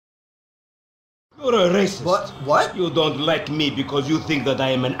You're a racist. What? You don't like me because you think that I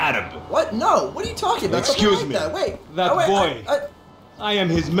am an Arab. What? No. What are you talking about? Excuse me. That. Wait. That boy. I am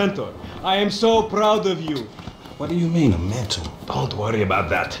his mentor. I am so proud of you. What do you mean, a mentor? Don't worry about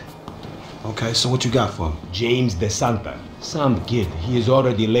that. Okay, so what you got for him? James DeSanta. Some kid. He is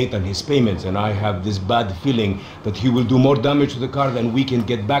already late on his payments, and I have this bad feeling that he will do more damage to the car than we can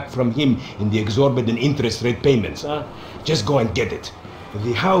get back from him in the exorbitant interest rate payments. Just go and get it.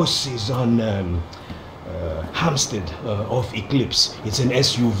 The house is on Hampstead off Eclipse. It's an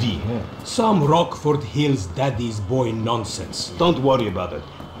SUV. Some Rockford Hills daddy's boy nonsense. Don't worry about it.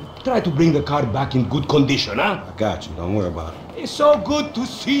 Try to bring the car back in good condition, huh? I got you. Don't worry about it. It's so good to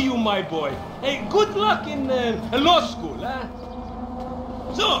see you, my boy. Hey, good luck in law school, huh?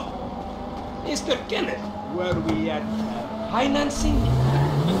 So, Mr. Kenneth, were we at financing?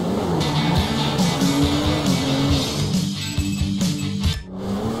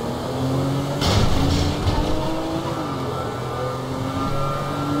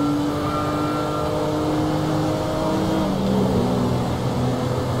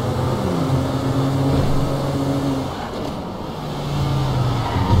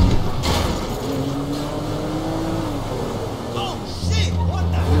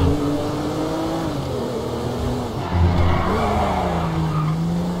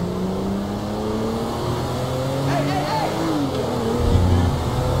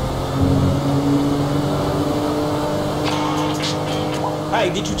 Hey,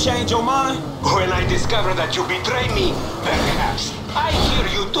 did you change your mind? When I discover that you betray me, perhaps. I hear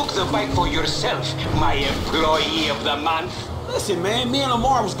you took the bike for yourself, my employee of the month. Listen, man, me and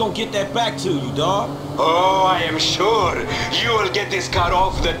Lamar was gonna get that back to you, dawg. Oh, I am sure. You will get this car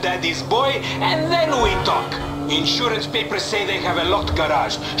off the daddy's boy, and then we talk. Insurance papers say they have a locked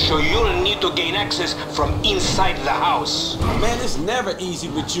garage, so you'll need to gain access from inside the house. Man, it's never easy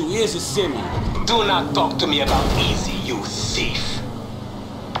with you, is it, Simeon? Do not talk to me about easy, you thief.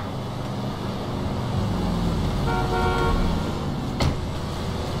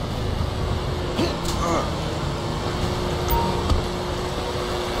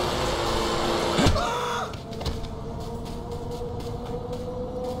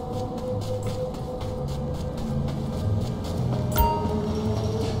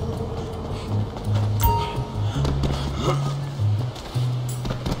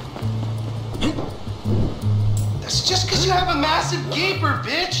 Just because you have a massive gaper,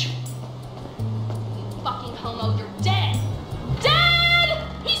 bitch! You fucking homo, you're dead! Dad!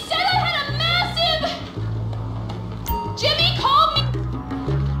 He said I had a massive... Jimmy called me...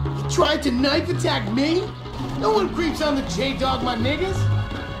 You tried to knife attack me? No one creeps on the J-Dog, my niggas!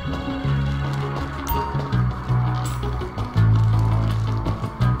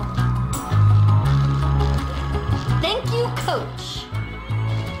 Thank you, Coach.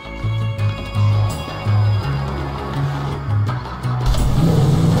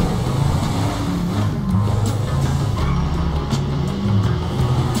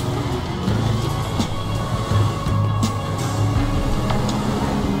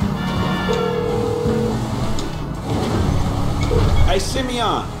 Hey,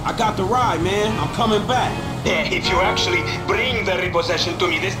 Simeon, I got the ride, man. I'm coming back. If you actually bring the repossession to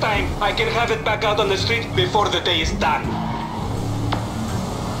me this time, I can have it back out on the street before the day is done.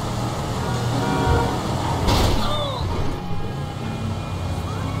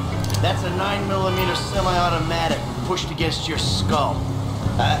 That's a 9mm semi-automatic pushed against your skull.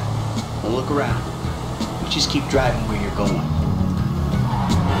 Now look around. You just keep driving where you're going.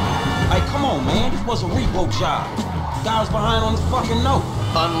 Hey, come on, man. This was a repo job. Guy was behind on his fucking note.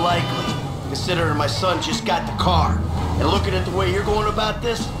 Unlikely, considering my son just got the car. And looking at the way you're going about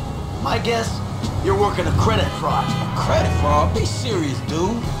this, my guess, you're working a credit fraud. Credit fraud? Be serious,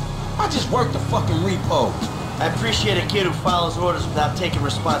 dude. I just worked the fucking repo. I appreciate a kid who follows orders without taking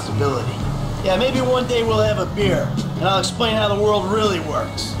responsibility. Yeah, maybe one day we'll have a beer, and I'll explain how the world really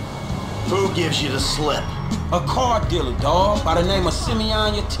works. Who gives you the slip? A car dealer, dawg, by the name of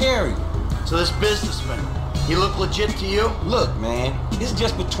Simeon Yetarian. So this businessman, he look legit to you? Look, man, it's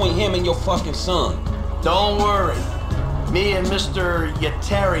just between him and your fucking son. Don't worry. Me and Mr.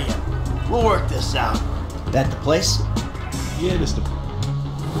 Yetarian, we'll work this out. That the place? Yeah, that's the...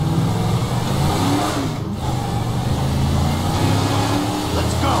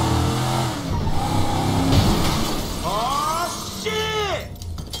 Let's go. Oh, shit!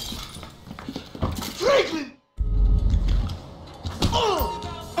 Franklin! Oh!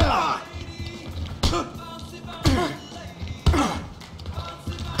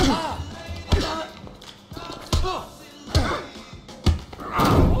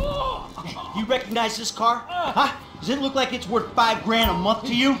 You recognize this car? Huh? Does it look like it's worth $5 grand a month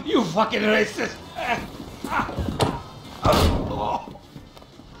to you? You fucking racist! I'm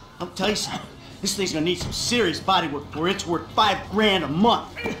telling you something. This thing's gonna need some serious body work for it's worth $5,000 a month.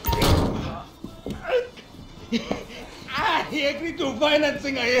 He agreed to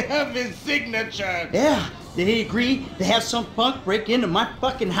financing. I have his signature. Yeah. Did he agree to have some punk break into my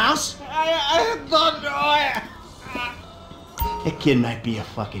fucking house? I don't know. That kid might be a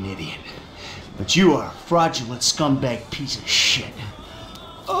fucking idiot. But you are a fraudulent scumbag piece of shit.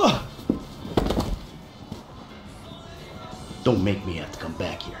 Ugh. Don't make me have to come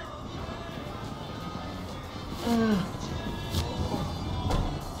back here.